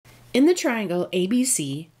In the triangle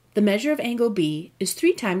ABC, the measure of angle B is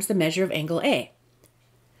 3 times the measure of angle A.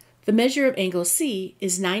 The measure of angle C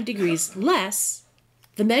is 9 degrees less.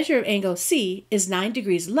 The measure of angle C is 9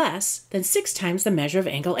 degrees less than 6 times the measure of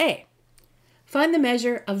angle A. Find the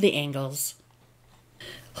measure of the angles.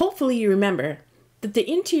 Hopefully you remember that the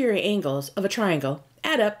interior angles of a triangle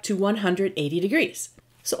add up to 180 degrees.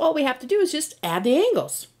 So all we have to do is just add the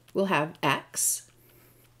angles. We'll have x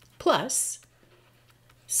plus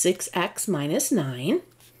 6x minus 9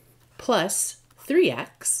 plus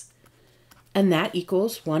 3x, and that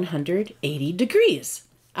equals 180 degrees.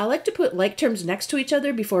 I like to put like terms next to each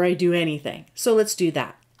other before I do anything. So let's do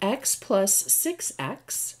that. X plus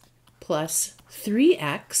 6x plus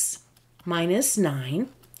 3x minus 9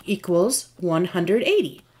 equals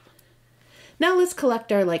 180. Now let's collect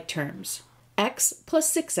our like terms. X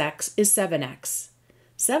plus 6x is 7x.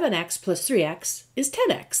 7x plus 3x is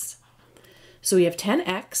 10x. So we have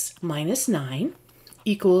 10x minus 9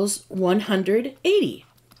 equals 180.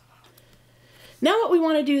 Now what we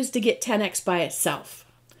want to do is to get 10x by itself.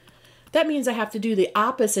 That means I have to do the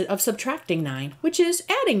opposite of subtracting 9, which is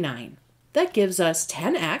adding 9. That gives us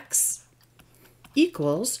 10x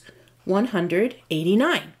equals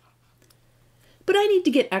 189. But I need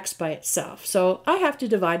to get x by itself, so I have to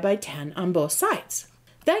divide by 10 on both sides.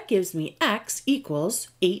 That gives me x equals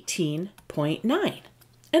 18.9.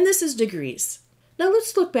 And this is degrees. Now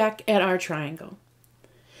let's look back at our triangle.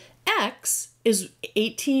 X is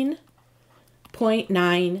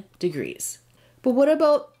 18.9 degrees. But what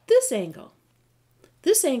about this angle?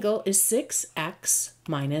 This angle is 6x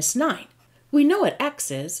minus 9. We know what x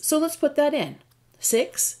is, so let's put that in.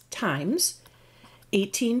 6 times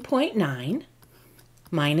 18.9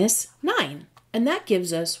 minus 9. And that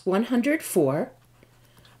gives us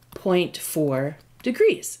 104.4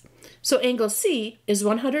 degrees. So angle C is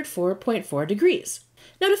 104.4 degrees.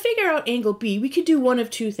 Now to figure out angle B, we could do one of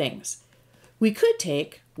two things. We could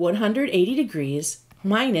take 180 degrees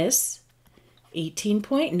minus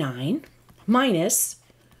 18.9 minus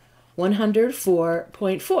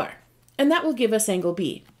 104.4, and that will give us angle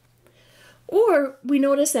B. Or we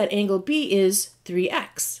notice that angle B is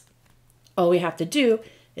 3x. All we have to do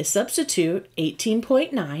is substitute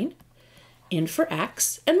 18.9 in for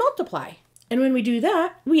x and multiply. And when we do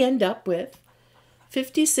that, we end up with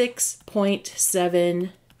 56.7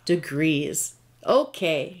 degrees.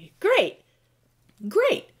 Okay, great.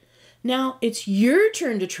 Great. Now it's your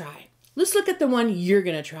turn to try. Let's look at the one you're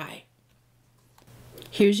going to try.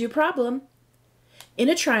 Here's your problem. In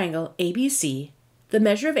a triangle ABC, the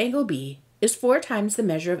measure of angle B is 4 times the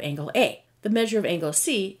measure of angle A. The measure of angle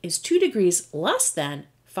C is 2 degrees less than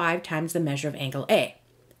 5 times the measure of angle A.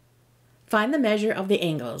 Find the measure of the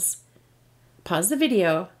angles. Pause the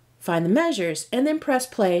video, find the measures, and then press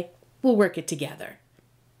play. We'll work it together.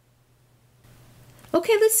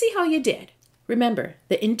 Okay, let's see how you did. Remember,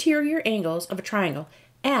 the interior angles of a triangle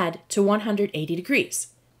add to 180 degrees.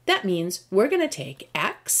 That means we're going to take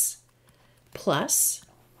x plus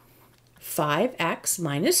 5x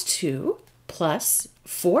minus 2 plus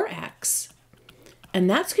 4x, and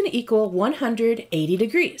that's going to equal 180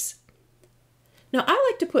 degrees. Now, I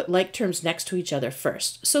like to put like terms next to each other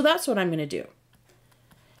first, so that's what I'm going to do.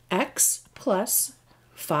 X plus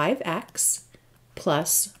 5x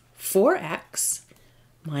plus 4x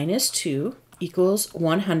minus 2 equals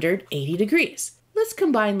 180 degrees. Let's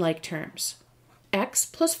combine like terms. X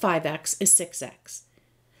plus 5x is 6x.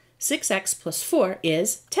 6x plus 4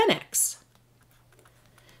 is 10x.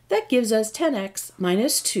 That gives us 10x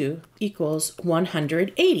minus 2 equals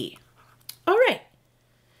 180. All right.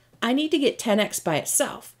 I need to get 10x by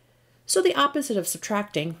itself, so the opposite of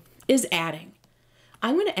subtracting is adding.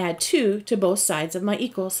 I'm going to add 2 to both sides of my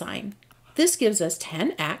equal sign. This gives us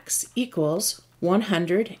 10x equals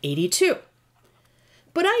 182.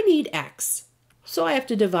 But I need x, so I have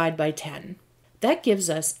to divide by 10. That gives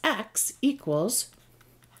us x equals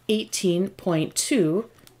 18.2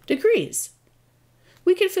 degrees.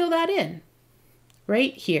 We can fill that in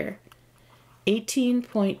right here,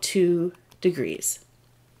 18.2 degrees.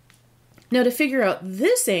 Now to figure out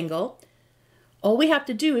this angle, all we have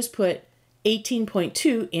to do is put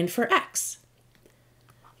 18.2 in for x.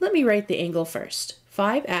 Let me write the angle first,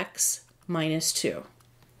 5x minus 2.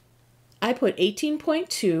 I put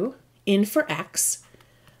 18.2 in for x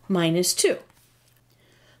minus 2.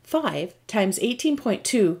 5 times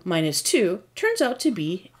 18.2 minus 2 turns out to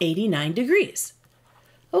be 89 degrees.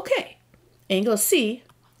 Okay, angle C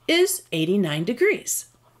is 89 degrees.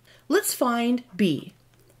 Let's find B.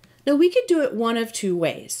 Now we could do it one of two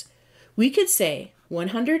ways. We could say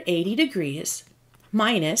 180 degrees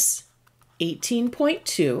minus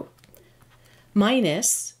 18.2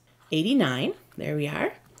 minus 89. There we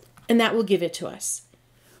are. And that will give it to us.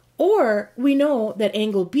 Or we know that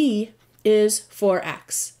angle B is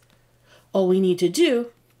 4x. All we need to do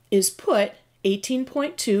is put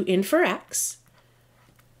 18.2 in for x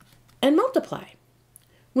and multiply.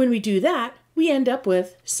 When we do that, we end up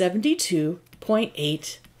with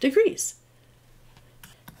 72.8 degrees.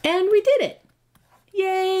 And we did it.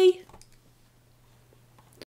 Yay!